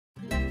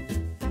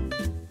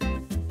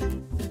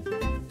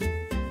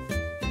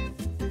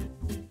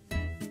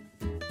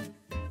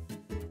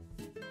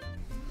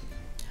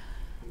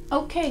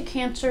Okay,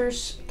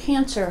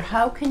 Cancer,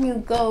 how can you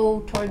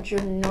go towards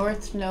your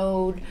North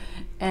Node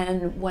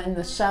and when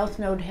the South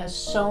Node has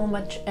so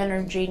much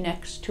energy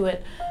next to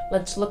it?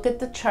 Let's look at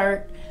the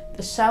chart.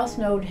 The South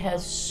Node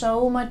has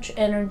so much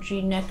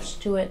energy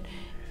next to it,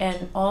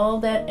 and all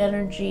that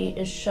energy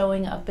is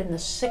showing up in the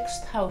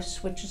 6th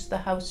house, which is the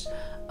house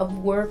of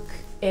work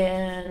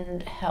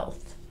and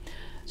health.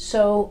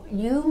 So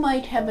you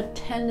might have a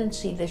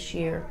tendency this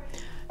year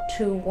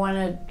to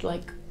want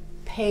to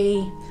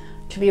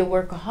to be a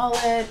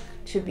workaholic,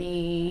 to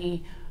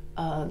be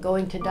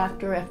going to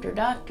doctor after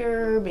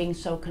doctor, being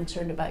so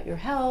concerned about your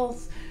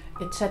health,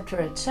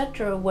 etc.,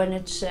 etc., when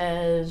it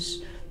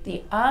says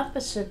the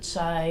opposite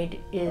side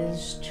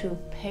is to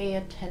pay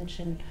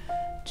attention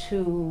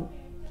to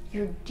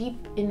your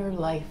deep inner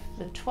life.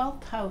 The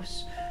 12th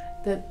house,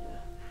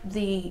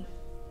 the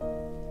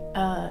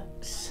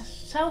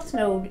South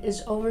Node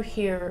is over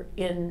here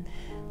in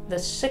the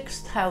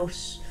 6th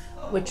house,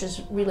 which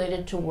is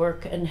related to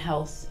work and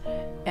health.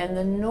 And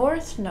the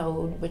North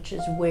Node, which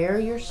is where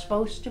you're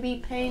supposed to be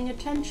paying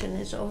attention,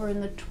 is over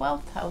in the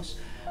 12th house,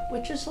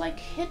 which is like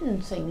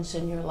hidden things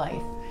in your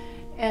life.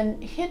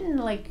 And hidden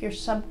like your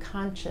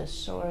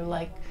subconscious, or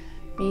like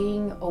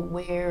being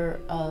aware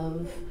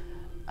of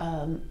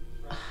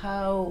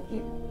how,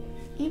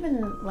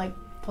 even like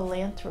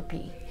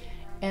philanthropy.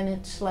 And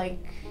it's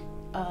like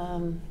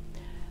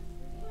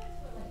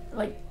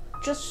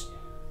just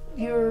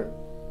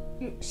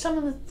some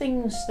of the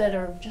things that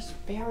are just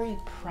very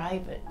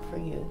private for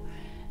you.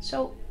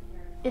 So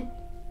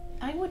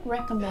I would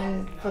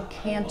recommend for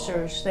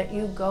Cancers that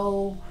you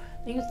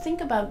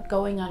think about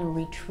going on a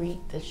retreat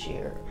this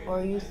year,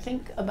 or you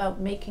think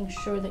about making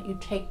sure that you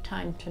take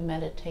time to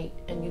meditate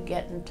and you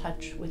get in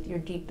touch with your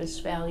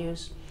deepest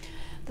values.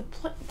 The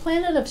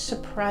planet of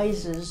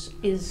surprises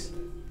is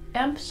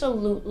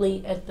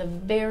absolutely at the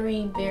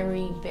very,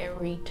 very,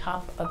 very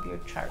top of your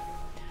chart.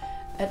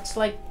 That's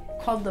like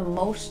called the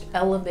most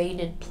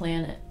elevated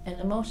planet, and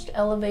the most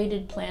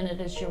elevated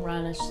planet is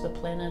Uranus, the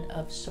planet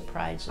of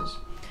surprises.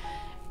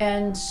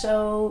 And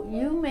so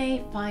you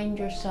may find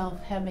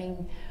yourself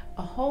having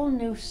a whole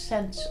new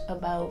sense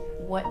about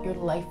what your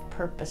life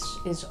purpose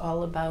is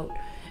all about.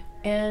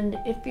 And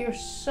if you're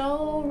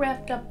so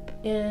wrapped up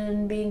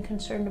in being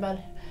concerned about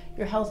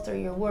your health or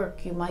your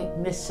work, you might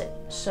miss it.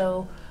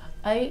 So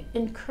I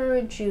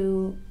encourage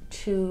you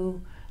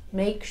to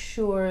make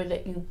sure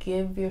that you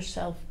give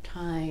yourself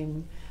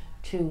time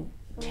to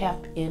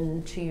tap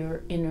into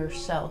your inner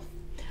self.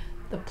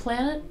 The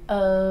planet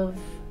of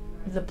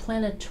the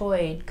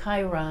planetoid,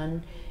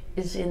 Chiron,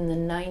 is in the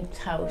 9th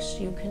house.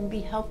 You can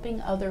be helping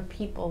other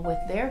people with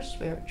their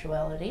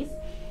spirituality,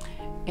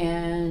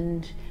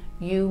 and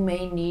you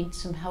may need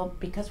some help,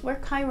 because where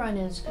Chiron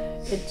is,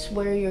 it's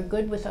where you're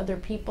good with other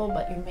people,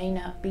 but you may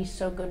not be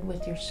so good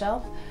with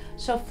yourself.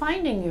 So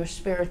finding your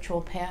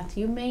spiritual path,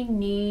 you may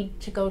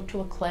need to go to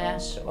a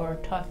class or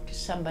talk to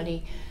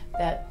somebody.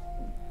 That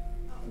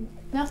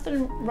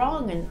nothing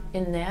wrong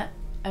in that.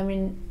 I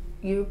mean,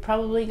 you're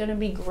probably going to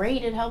be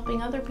great at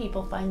helping other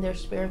people find their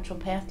spiritual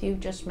path. You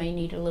just may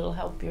need a little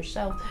help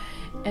yourself.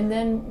 And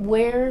then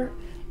where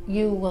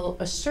you will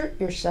assert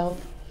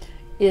yourself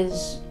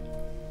is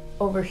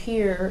over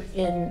here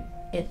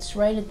it's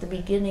right at the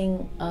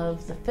beginning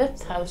of the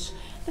 5th house.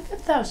 The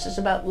 5th house is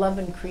about love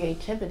and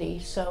creativity.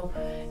 So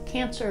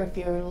Cancer, if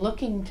you're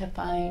looking to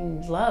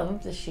find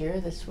love this year,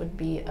 this would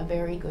be a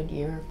very good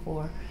year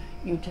for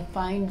you to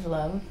find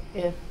love.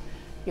 If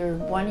you're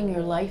wanting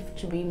your life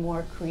to be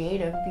more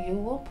creative, you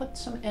will put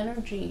some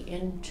energy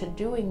into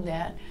doing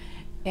that.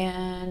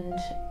 And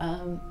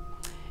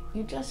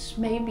you just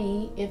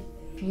maybe, if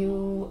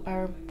you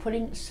are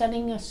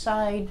setting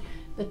aside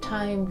the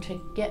time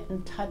to get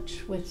in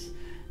touch with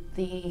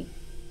the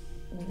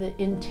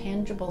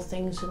intangible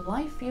things in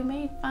life, you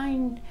may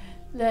find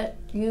that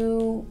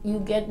you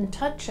get in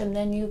touch, and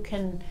then you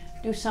can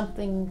do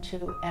something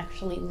to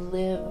actually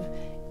live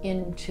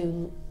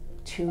into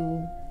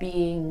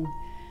being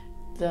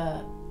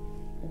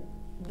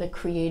the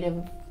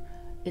creative,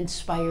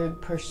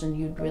 inspired person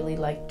you'd really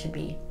like to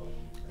be.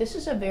 This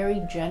is a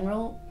very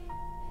general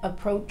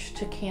approach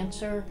to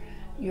Cancer.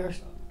 Your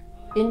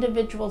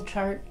individual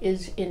chart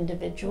is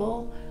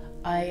individual.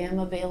 I am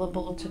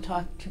available to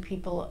talk to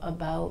people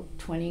about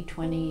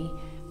 2020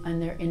 on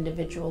their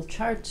individual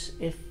charts.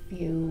 If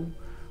you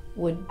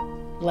would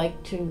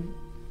like to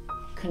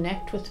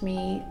connect with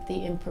me,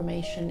 the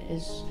information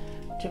is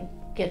to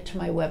get to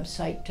my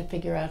website to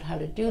figure out how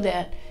to do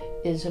that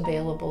is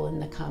available in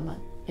the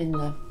comment, in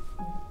the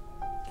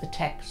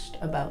text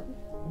about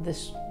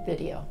this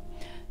video.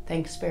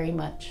 Thanks very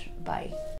much. Bye.